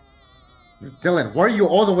 Dylan, why are you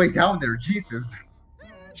all the way down there? Jesus.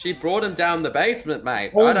 She brought him down the basement,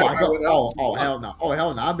 mate. Oh I don't my know god. what else you Oh, want. hell no. Oh,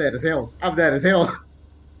 hell no. I'm dead as hell. I'm dead as hell.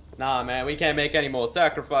 Nah, man, we can't make any more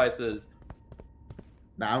sacrifices.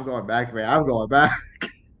 Nah, I'm going back, man. I'm going back.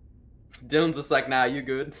 Dylan's just like, nah, you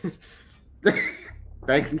good.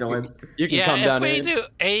 Thanks, Dylan. You can Yeah, come if down we here. do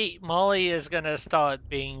 8, Molly is gonna start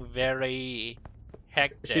being very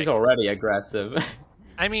hectic. She's already aggressive.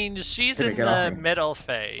 I mean, she's Timmy, in get off the me. middle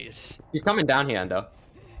phase. She's coming down here, Endo.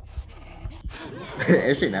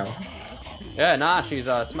 Is she now? Yeah, nah, she's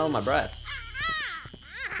smelling my breath.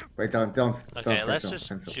 Wait, don't. Okay, let's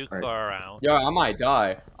just juke her around. Yo, I might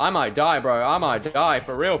die. I might die, bro. I might die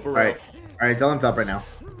for real, for real. Alright, Dylan's up right now.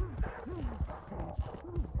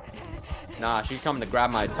 Nah, she's coming to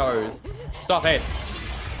grab my toes. Stop it.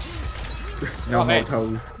 No Stop more it.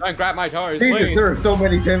 toes. Don't grab my toes, Jesus, please. there are so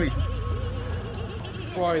many Timmys.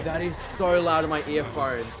 Bro, that is so loud in my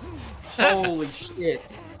earphones. Holy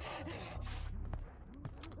shit.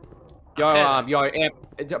 Yo,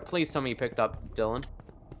 please tell me you picked up Dylan.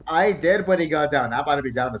 I did, but he got down. I'm about to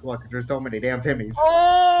be down as well because there's so many damn Timmys.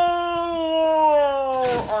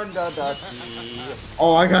 Oh, under the sea.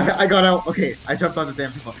 Oh, I got out. Okay, I jumped on the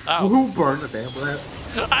damn people. Oh. Who burned the damn rat?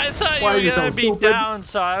 I thought Why are you you were so gonna be stupid? down,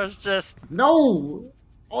 so I was just. No!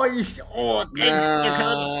 Oh, thanks,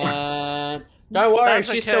 Don't worry, That's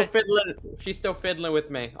she's okay. still fiddling. She's still fiddling with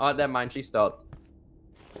me. Oh, never mind, she stopped.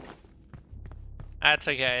 That's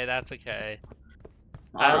okay. That's okay.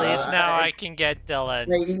 At least now I can get Dylan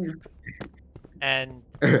Please. and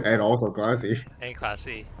And also Classy.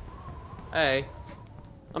 Classy. Hey.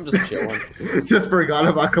 I'm just chilling. Just forgot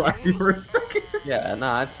about Classy for a second. Yeah,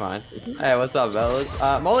 nah, it's fine. Hey, what's up, fellas?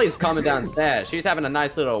 Molly's coming downstairs. She's having a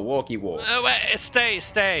nice little walkie walk. Wait,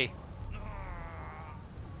 stay.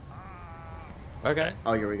 Okay.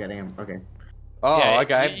 Oh, you were getting him. Okay. Oh, yeah,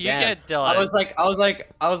 okay. You get Dylan.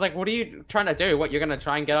 I was like, what are you trying to do? What, you're gonna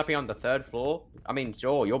try and get up here on the 3rd floor? I mean,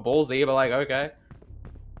 sure, you're ballsy, but like, okay.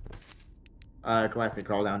 Classy,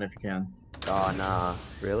 crawl down if you can. Oh, nah.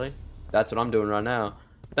 Really? That's what I'm doing right now.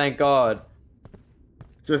 Thank God.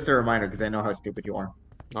 Just a reminder, because I know how stupid you are.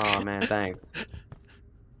 Oh man, thanks.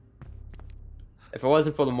 If it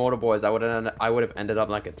wasn't for the Mortal Boiz, I would have ended up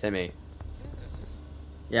like a Timmy.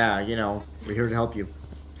 Yeah, you know, we're here to help you.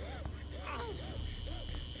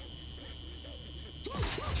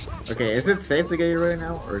 Okay, is it safe to get you right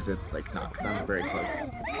now, or is it like not? Because I'm very close.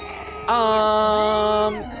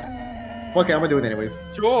 Okay, I'm gonna do it anyways.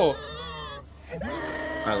 Sure.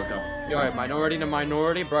 Alright, let's go. Yo, minority to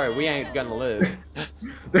minority, bro, we ain't gonna live.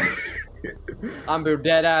 I'm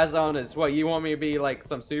dead ass honest. What, you want me to be like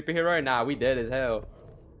some superhero? Nah, we dead as hell.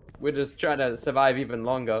 We're just trying to survive even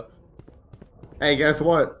longer. Hey, guess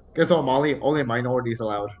what? Guess what, Molly? Only minorities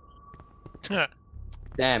allowed.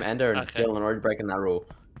 Damn, Ender and Dylan already breaking that rule.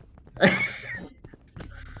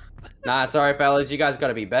 Nah, sorry fellas, you guys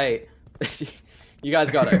gotta be bait. You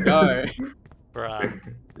guys gotta go. Bruh.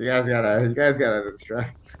 You guys gotta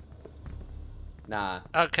distract. Nah.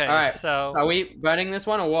 Okay, all right. so... Are we burning this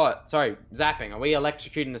one or what? Sorry, zapping. Are we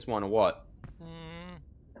electrocuting this one or what?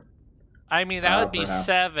 I mean, that would be perhaps.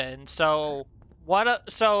 7, so...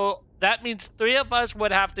 So, that means 3 of us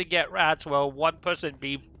would have to get rats while 1 person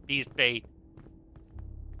be beast bait.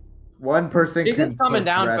 One person She's can just coming put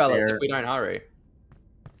down, rat fellas, there. if we don't hurry.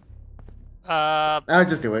 I'll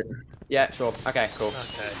just do it. Yeah, sure. Okay, cool.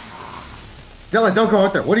 Okay. Dylan, don't go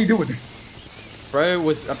out there. What are you doing? Bro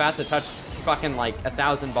was about to touch fucking like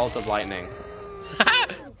 1,000 bolts of lightning.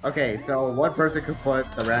 Okay, so one person could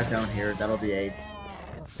put the rat down here. That'll be 8.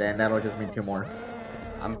 Then that'll just mean 2 more.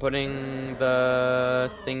 I'm putting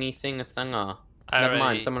the thinginger. Never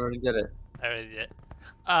mind, someone already did it. I already did.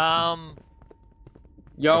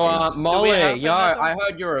 Yo, Okay. Molly, yo, I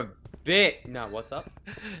heard you're a bit. No, what's up?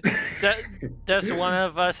 Does one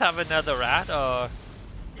of us have another rat, or?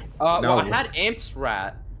 Well, No. I had Imp's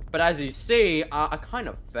rat, but as you see, I kind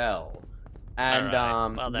of fell. And,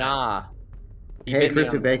 Alright, well then. nah. He Hey, bit me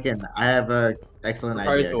Crispy on- Bacon, I have a excellent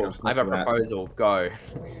idea. Proposal. Go I have a sniff the rat. proposal. Go.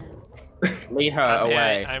 Lead her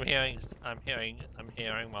away. I'm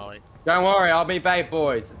hearing Molly. Don't worry, I'll be bait,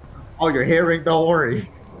 boys. Oh, you're hearing? Don't worry.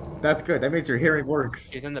 That's good. That means your hearing works.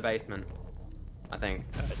 She's in the basement, I think.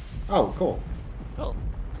 Oh, cool. Cool.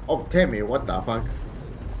 Oh, Timmy, what the fuck?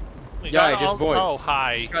 We Yeah, got just all- boys. Oh,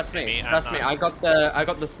 hi. Trust me, Timmy, trust me. I got the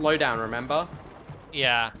slowdown. Remember?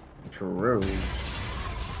 Yeah. True.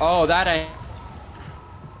 Oh, that ain't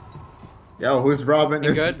Yo, who's robbing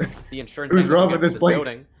this? good. The insurance. Who's ain't gonna robbing get this to place?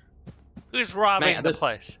 building. Who's robbing Man, the this-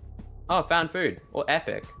 place? Oh, found food. Well,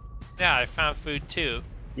 epic. Yeah, I found food too.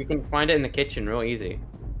 You can find it in the kitchen real easy.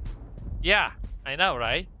 Yeah, I know,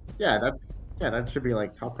 right? Yeah, that should be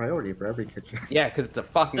like top priority for every kitchen. Yeah, because it's a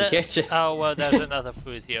fucking kitchen. Oh, well, there's another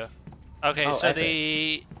food here. Okay, Oh, so epic.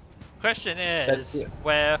 the question That's is it.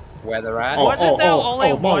 where... Where they're at. Oh, Wasn't there only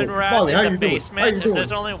Molly, one rat Molly, how in you the doing? How basement? you If doing?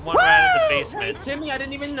 there's only one rat in the basement... Hey, Timmy, I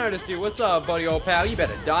didn't even notice you. What's up, buddy, old pal? You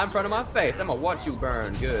better die in front of my face. I'm gonna watch you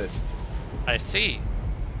burn good. I see.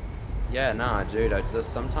 Yeah, nah, dude. I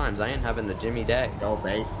just sometimes I ain't having the Jimmy day. Yo,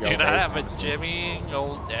 bait. Yo, Dude, bait, I have a honestly. Jimmy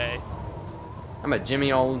all day. I'm a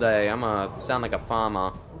Jimmy all day. I'm a sound like a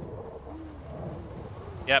farmer.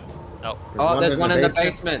 Yep. No. Oh, there's one in the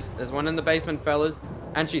basement. There's one in the basement, fellas.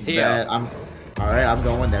 And she's here. Alright, I'm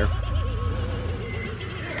going there.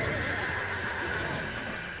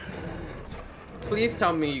 Please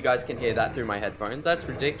tell me you guys can hear that through my headphones. That's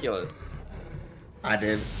ridiculous. I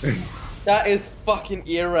did. That is fucking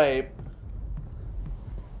ear rape.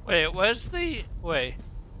 Wait, where's the... Wait.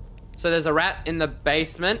 So there's a rat in the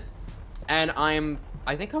basement, and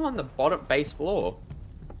I think I'm on the bottom base floor.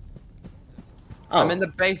 Oh, I'm in the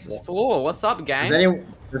base floor. What's up, gang?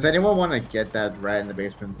 does anyone want to get that rat in the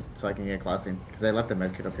basement so I can get classy? Because I left the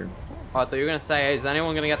medkit up here. Oh, I thought you were gonna say, hey, is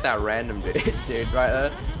anyone gonna get that random dude, right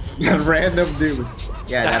there? That random dude.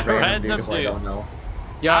 Yeah, that random random dude. Who I don't know.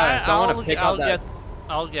 Yeah, so I want to pick up that.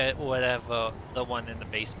 I'll get whatever the one in the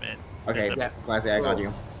basement. Okay, is. classy, I got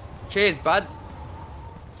you. Cheers, buds.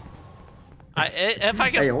 If I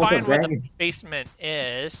can Hey, what's find up, where gang? the basement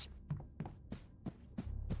is.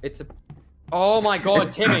 It's a. Oh my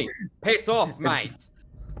God, Timmy, piss off, mate.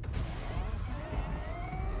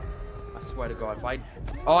 I swear to God, if I.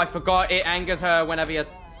 Oh, I forgot. It angers her whenever you.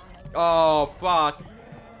 Oh fuck.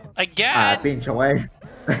 Again? Pinch away.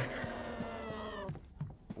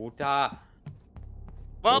 Puta.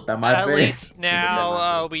 Well, at least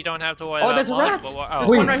now we don't have to worry about there's a rat! Oh, There's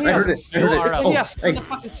one right here. I heard it. I heard it. Right here. Hey, the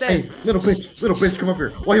fucking stairs. Hey, little bitch, come up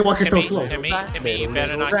here. Why are you walking so slow? Hit me, you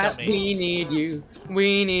better not kill me.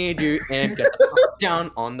 We need you, and get the fuck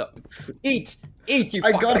down on the... Eat, you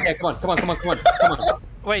I got it. Okay, come on.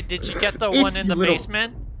 Wait, did you get the one in the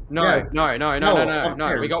basement? No, Yes. no,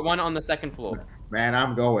 upstairs. we got one on the second floor. Man,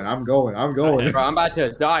 I'm going. Bro, I'm about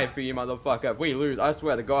to die for you, motherfucker. If we lose, I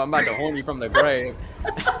swear to God, I'm about to haunt you from the grave.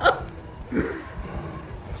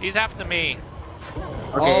 She's after me.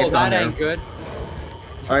 Okay, that ain't good.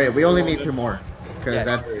 Alright, we only need 2 more. Because Yeah,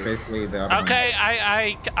 that's true. basically the other Okay,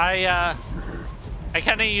 I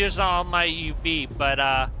kind of used all my UV, but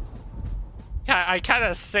I kind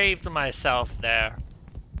of saved myself there.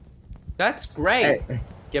 That's great. Hey,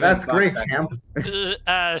 Give that's him 5 great, seconds.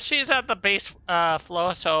 champ. She's at the base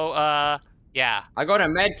floor, so yeah. I got a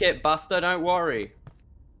med kit, Buster. Don't worry.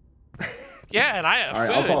 Yeah, and I have Alright,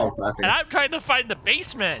 food. I'll follow Classic. And I'm trying to find the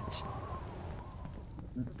basement.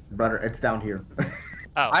 Brother, it's down here. Oh,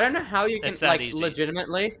 I don't know how you can It's that like easy.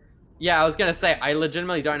 legitimately. Yeah, I was gonna say I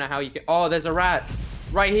legitimately don't know how you can. Oh, there's a rat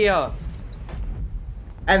right here.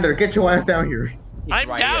 Ender, get your ass down here. He's I'm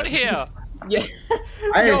right down here. Yeah.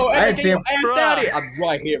 I Yo, didn't Ender, see get your him. ass down here. I'm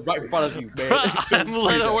right here, right in front of you, man. I'm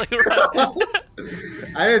literally right.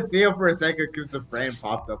 I didn't see him for a second because the frame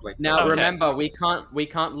popped up like. Now Okay. remember, we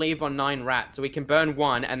can't leave on 9 rats, so we can burn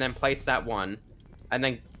 1 and then place that one, and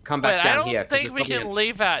then come back Wait, I down don't here. 'cause think there's we probably can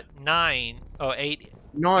leave at 9 or 8.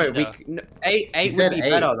 No, either. 8 He would said be 8.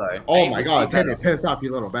 better though. Oh 8 my would God, be better. Teddy, piss off,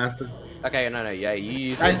 you little bastard. Okay, no, yeah, you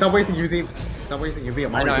use Guys, it. stop wasting UV. Stop wasting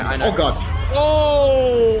UV. I know. Oh God.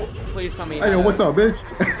 Oh! Please tell me you Hey, had what's a- up, bitch?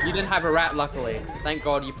 You didn't have a rat, luckily. Thank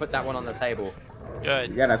God you put that one on the table.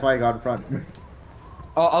 Good. Yeah, that's why I got in front.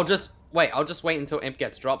 Oh, I'll just wait until Imp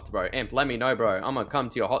gets dropped, bro. Imp, let me know, bro. I'm gonna come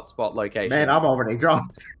to your hotspot location. Man, I'm already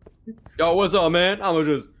dropped. Yo, what's up, man? I'm gonna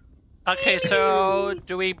just... Okay, so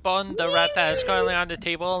do we bond the rat that is currently on the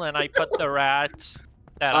table, and I put the rat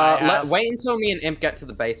that I have? Wait until me and Imp get to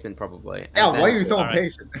the basement, probably. and Yeah, then- why are you so Alright.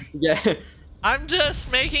 impatient? Yeah. I'm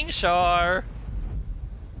just making sure.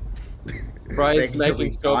 Bro, he's Making sure we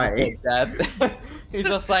making sure die. before death. He's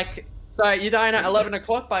just like, so you dying at 11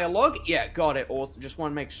 o'clock by a log? Yeah, got it. Awesome. Just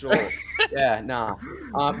want to make sure. Yeah, nah.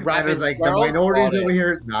 That Rabbits, is like the squirrels, minorities got it. over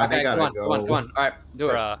here. Nah, Okay, they gotta come go. on. All right, do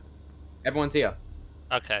it. Bruh. Everyone's here.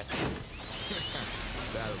 Okay.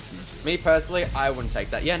 Me personally, I wouldn't take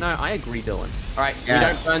that. Yeah, no, I agree, Dylan. All right,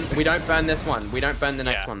 Yeah. we don't burn this one. We don't burn the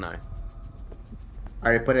next Yeah. one though,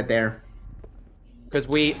 Alright, put it there. because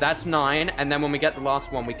that's 9, and then when we get the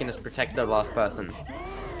last one, we can just protect the last person.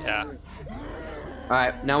 Yeah. All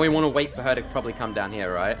right, now we want to wait for her to probably come down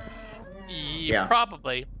here, right? Yeah.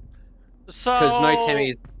 Probably. So Because no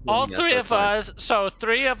Timmy's. all Yeah, 3 so of fine. us. So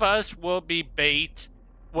 3 of us will be bait,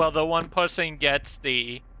 while the one person gets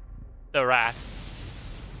the rat.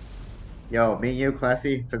 Yo, me and you,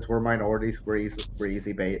 Classy, since we're minorities, we're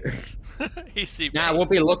easy bait. Easy bait. Nah, we'll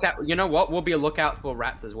be a lookout. You know what? We'll be a lookout for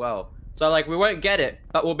rats as well. So like, we won't get it,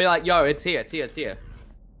 but we'll be like, yo, it's here.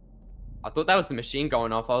 I thought that was the machine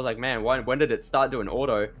going off. I was like, man, when did it start doing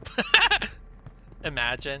auto?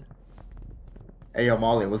 Imagine. Hey, yo,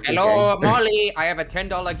 Molly, what's good, Hello, gang? Molly. I have a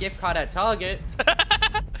 $10 gift card at Target.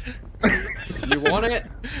 You want it?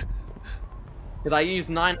 Because I used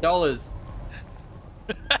 $9.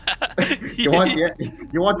 You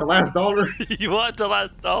want the last dollar? You want the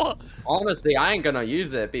last dollar? Honestly, I ain't gonna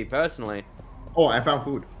use it, me personally. Oh, I found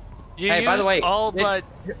food. You Hey, by the used way, all did- but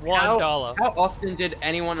 $1. How often did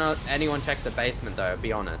anyone check the basement though?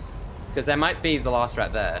 Be honest, because there might be the last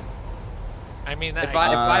rat there. I mean, If that,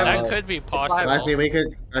 I that was- could be I- possible. Classy,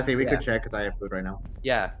 we could check because I have food right now.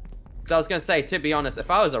 Yeah. So I was gonna say, to be honest, if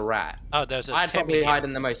I was a rat, Oh, there's a I'd Timmy probably here. hide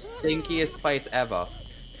in the most stinkiest place ever.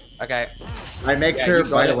 Okay. I make Yeah, sure, you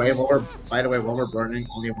got by the it. way, when we're burning,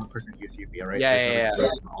 only one person use UV, alright? Yeah.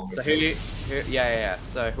 So So yeah.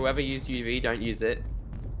 So whoever used UV, don't use it.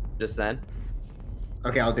 Just then.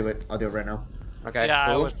 Okay, I'll do it. I'll do it right now. Okay. Yeah,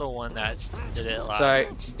 I cool. was the one that did it last. So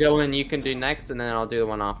Dylan, you can do next, and then I'll do the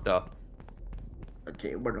one after.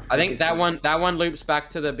 Okay, where the fuck I think is that this? one loops back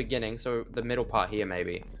to the beginning, so the middle part here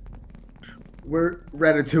maybe. Where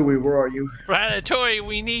Ratatouille? Where are you? Ratatouille,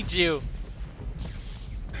 we need you.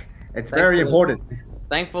 It's very Thankfully- important.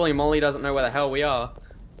 Thankfully, Molly doesn't know where the hell we are.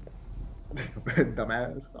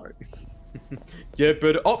 Dumbass. Sorry. Yeah,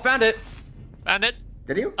 but oh, found it. Found it?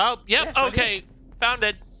 Did you? Oh, yep, Yeah, I did. okay. Found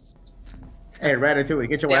it. Hey, Ratatouille,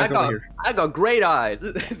 get your Yeah, ass over here. I got great eyes.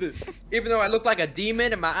 Even though I look like a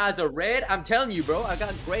demon and my eyes are red, I'm telling you, bro, I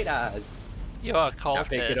got great eyes. You are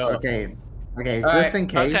cultist. Okay. Okay, All just right. in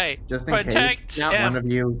case. Okay. Just in Protect case. him. One of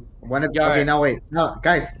you. Yo. Okay, no wait. No,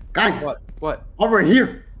 guys. What? Over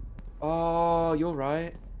here. Oh, you're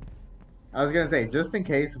right. I was gonna say, just in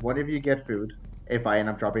case, one of you get food. If I end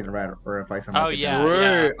up dropping the rat, or if I somehow. Oh get yeah, True.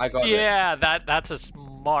 yeah. I got it. Yeah, that's a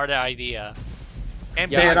smart idea. And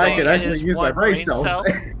Yeah, I could actually his use my one brain cells.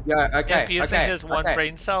 Yeah, okay. Infusing his one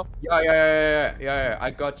brain cell. Yeah,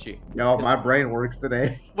 I got you. Yo, my brain works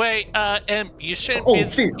today. Wait, you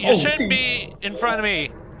shouldn't be in front of me.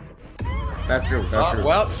 That's true. That's true.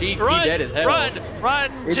 Well, he dead as hell.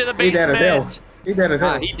 Run to the He dead as hell. basement. He dead as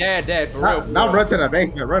hell. He dead for real. Not run to the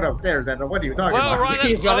basement. Run upstairs. And what are you talking Well, about?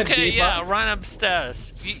 run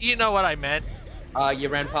upstairs. You know what I meant. You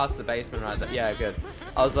ran past the basement right there. Yeah, good.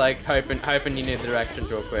 I was like hoping you knew the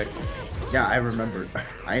directions real quick. Yeah, I remember.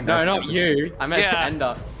 No, not you. I meant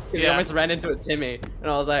Ender. Because Yeah. I almost ran into a Timmy,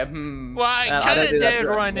 and I was like, Well, I kind of did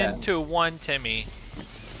run into one Timmy.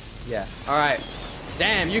 Yeah. All right.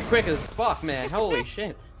 Damn, you quick as fuck, man. Holy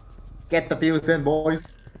shit. Get the fuse in, boys.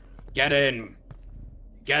 Get in.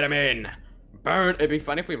 Get him in. Burn. It'd be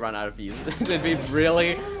funny if we run out of fuses. It'd be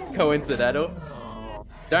really coincidental.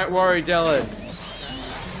 Don't worry, Dylan.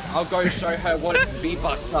 I'll go show her what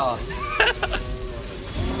V-Bucks are.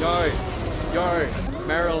 Yo,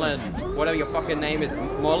 Marilyn. Whatever your fucking name is.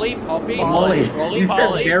 Molly? Poppy? Molly. You said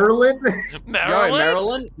Molly. Maryland?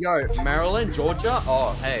 Maryland? Yo, Maryland, Georgia?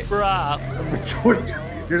 Oh, hey. Bruh.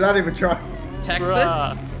 Georgia. You're not even trying. Texas?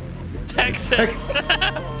 Bruh. Texas.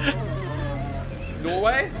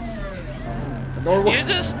 Norway? Norway. You're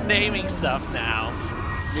just naming stuff now.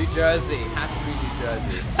 New Jersey. Has to be New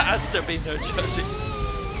Jersey. Has to be New Jersey.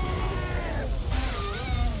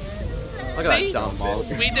 Look at that dumb Molly.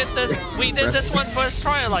 We did this one first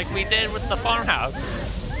try like we did with the farmhouse.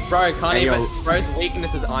 Bro, can't Hey, even. yo. Bro's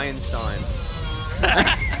weakness is Einstein.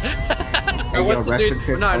 Hey, Oh, what's yo, the rest dude's? in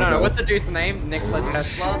peace, No. Bozo. What's the dude's name? Nikola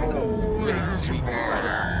Tesla. Weakness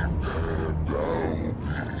right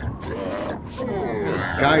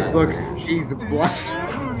Guys, look. She's black.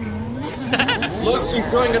 Look, she's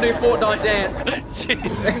doing a new Fortnite dance.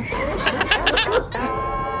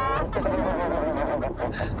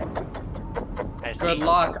 I see. Good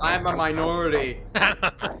luck. I'm a minority.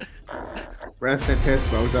 Rest in peace,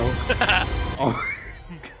 Bozo. Oh.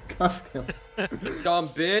 God damn. Dumb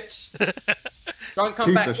bitch. Don't come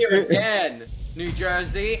Piece back of here shit. again. New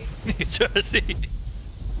Jersey. New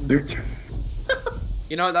Jersey.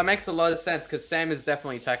 You know, that makes a lot of sense because Sam is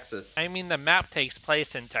definitely Texas. I mean, the map takes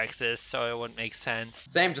place in Texas, so it wouldn't make sense.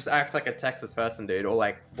 Sam just acts like a Texas person, dude, or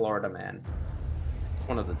like Florida man. It's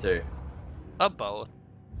one of the two. Or both.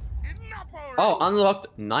 Oh, unlocked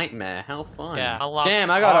Nightmare. How fun. Yeah. Unlock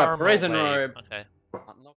Damn, I got a armor prison wave. robe. Okay.